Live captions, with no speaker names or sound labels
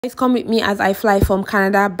Guys, come with me as I fly from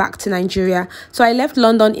Canada back to Nigeria. So I left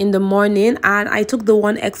London in the morning and I took the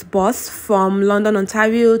 1X bus from London,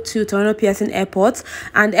 Ontario to Toronto Pearson Airport,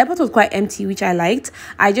 and the airport was quite empty, which I liked.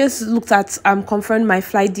 I just looked at confirmed my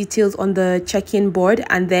flight details on the check-in board,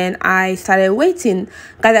 and then I started waiting.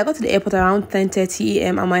 Guys, I got to the airport around 10:30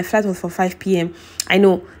 a.m. and my flight was for 5 p.m. I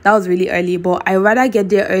know that was really early, but I rather get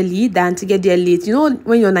there early than to get there late. You know,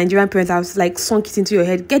 when your Nigerian parents have like sunk it into your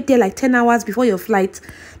head, get there like 10 hours before your flight.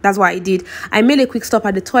 That's what I did. I made a quick stop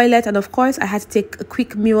at the toilet, and of course I had to take a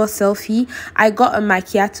quick mirror selfie. I got a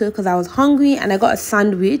macchiato because I was hungry, and I got a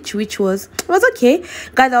sandwich, which was okay.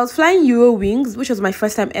 Guys, I was flying Eurowings, which was my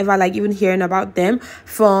first time ever like even hearing about them,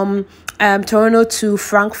 from Toronto to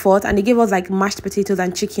Frankfurt, and they gave us like mashed potatoes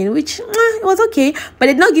and chicken, which it was okay, but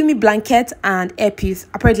they did not give me blanket and earpiece.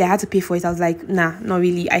 Apparently I had to pay for it. I was like, nah, not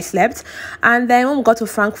really. I slept. And then when we got to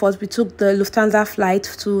Frankfurt, we took the Lufthansa flight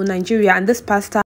to Nigeria, and this pasta